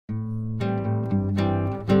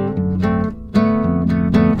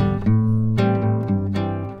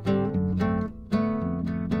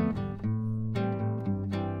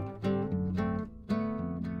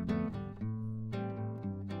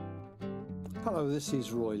Hello, this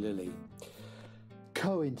is Roy Lilly.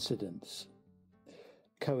 Coincidence.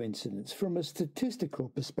 Coincidence. From a statistical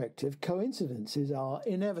perspective, coincidences are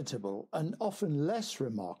inevitable and often less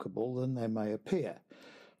remarkable than they may appear.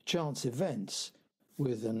 Chance events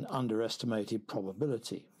with an underestimated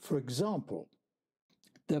probability. For example,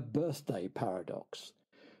 the birthday paradox.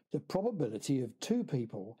 The probability of two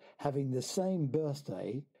people having the same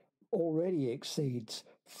birthday already exceeds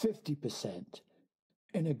 50%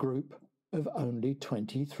 in a group of only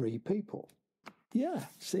 23 people. Yeah,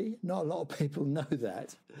 see, not a lot of people know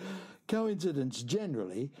that. Coincidence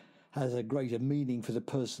generally has a greater meaning for the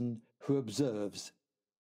person who observes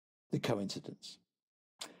the coincidence.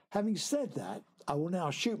 Having said that, I will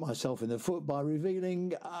now shoot myself in the foot by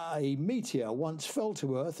revealing a meteor once fell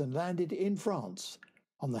to Earth and landed in France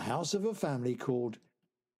on the house of a family called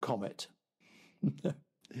Comet.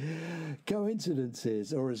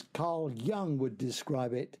 Coincidences, or as Carl Jung would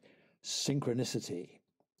describe it, synchronicity.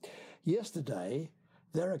 Yesterday,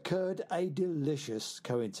 there occurred a delicious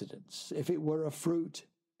coincidence. If it were a fruit,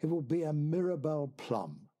 it would be a Mirabelle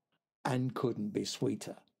plum, and couldn't be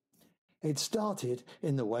sweeter. It started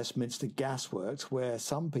in the Westminster Gasworks, where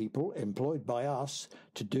some people employed by us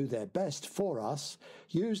to do their best for us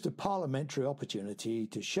used a parliamentary opportunity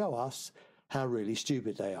to show us how really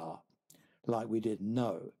stupid they are, like we didn't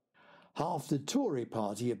know. Half the Tory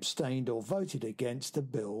party abstained or voted against a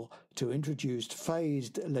bill to introduce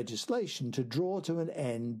phased legislation to draw to an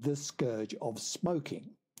end the scourge of smoking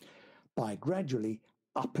by gradually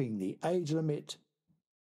upping the age limit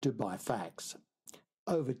to buy fags.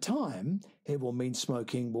 Over time, it will mean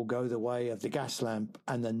smoking will go the way of the gas lamp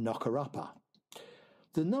and the knocker-upper.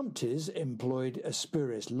 The numpties employed a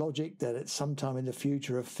spurious logic that at some time in the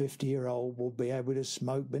future a 50-year-old will be able to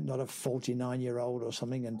smoke but not a 49-year-old or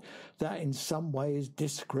something, and that in some way is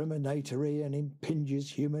discriminatory and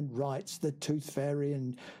impinges human rights, the tooth fairy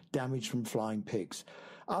and damage from flying pigs.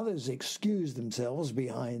 Others excuse themselves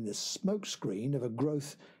behind the smokescreen of a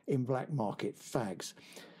growth in black market fags.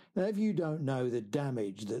 Now, if you don't know the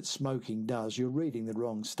damage that smoking does, you're reading the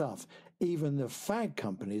wrong stuff. Even the fag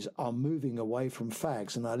companies are moving away from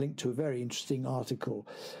fags, and I linked to a very interesting article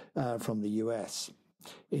from the US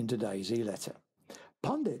in today's e-letter.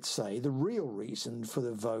 Pundits say the real reason for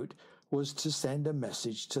the vote was to send a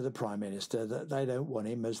message to the Prime Minister that they don't want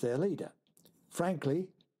him as their leader. Frankly,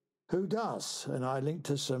 who does? And I linked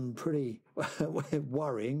to some pretty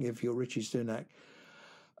worrying, if you're Richie Sunak,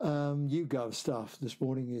 YouGov stuff this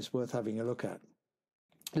morning is worth having a look at.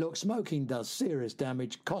 Look, smoking does serious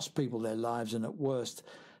damage, costs people their lives, and at worst,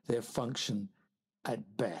 their function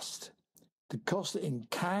at best. The cost in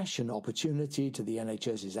cash and opportunity to the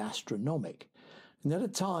NHS is astronomical. And at a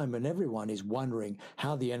time when everyone is wondering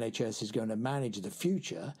how the NHS is going to manage the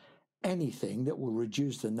future, anything that will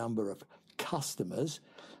reduce the number of customers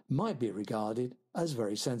might be regarded as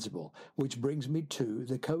very sensible, which brings me to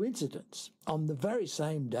the coincidence. On the very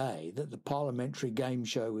same day that the parliamentary game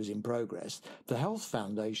show was in progress, the Health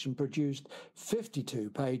Foundation produced 52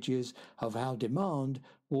 pages of how demand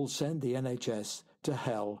will send the NHS to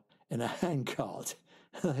hell in a handcart.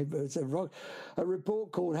 It's a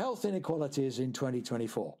report called Health Inequalities in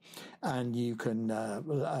 2024. And you can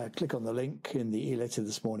click on the link in the e-letter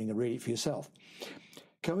this morning and read it for yourself.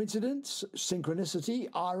 Coincidence, synchronicity,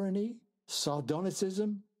 irony,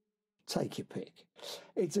 sardonicism, take your pick.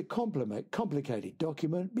 It's a complicated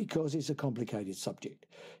document because it's a complicated subject.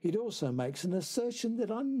 It also makes an assertion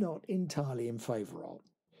that I'm not entirely in favour of.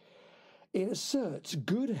 It asserts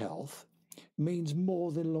good health means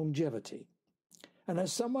more than longevity. And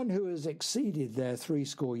as someone who has exceeded their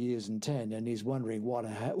 70 years and 10 and is wondering what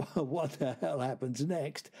the hell happens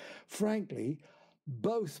next, frankly,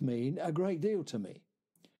 both mean a great deal to me.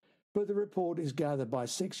 But the report is gathered by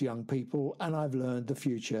 6 young people, and I've learned the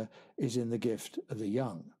future is in the gift of the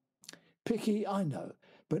young. Picky, I know,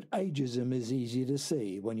 but ageism is easy to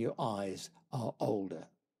see when your eyes are older.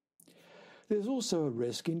 There's also a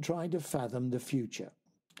risk in trying to fathom the future.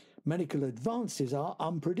 Medical advances are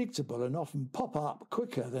unpredictable and often pop up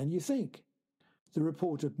quicker than you think. The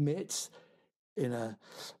report admits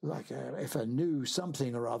if a new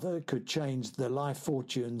something or other could change the life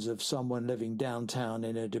fortunes of someone living downtown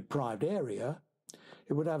in a deprived area,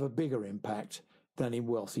 it would have a bigger impact than in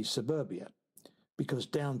wealthy suburbia, because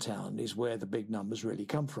downtown is where the big numbers really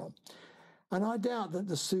come from. And I doubt that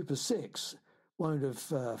the Super Six would have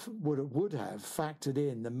factored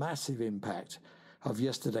in the massive impact of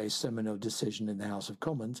yesterday's seminal decision in the House of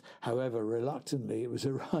Commons, however reluctantly it was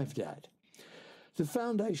arrived at. The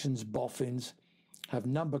Foundation's boffins have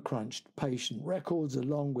number-crunched patient records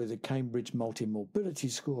along with a Cambridge multi-morbidity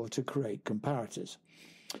score to create comparators.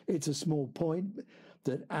 It's a small point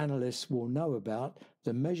that analysts will know about.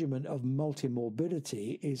 The measurement of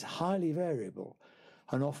multimorbidity is highly variable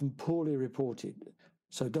and often poorly reported.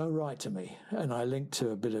 So don't write to me. And I linked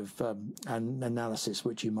to a bit of an analysis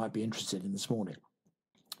which you might be interested in this morning.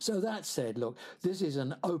 So that said, look, this is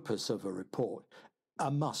an opus of a report, a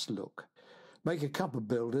must look. Make a couple of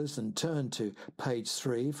builders and turn to page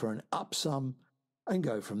 3 for an up sum and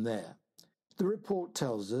go from there. The report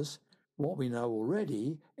tells us what we know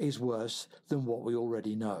already is worse than what we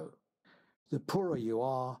already know. The poorer you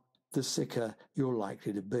are, the sicker you're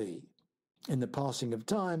likely to be. In the passing of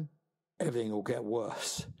time, everything will get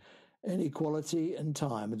worse. Inequality and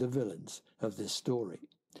time are the villains of this story.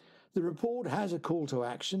 The report has a call to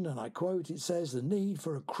action, and I quote, it says the need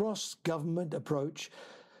for a cross-government approach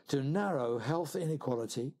to narrow health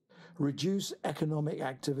inequality, reduce economic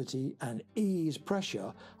activity, and ease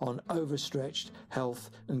pressure on overstretched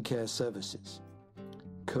health and care services.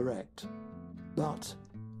 Correct. But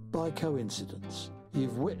by coincidence,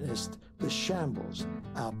 you've witnessed the shambles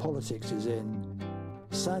our politics is in.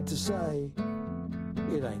 Sad to say,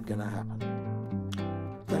 it ain't gonna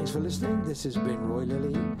happen. Thanks for listening. This has been Roy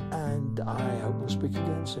Lilly, and I hope we'll speak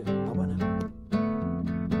again soon. Bye-bye now.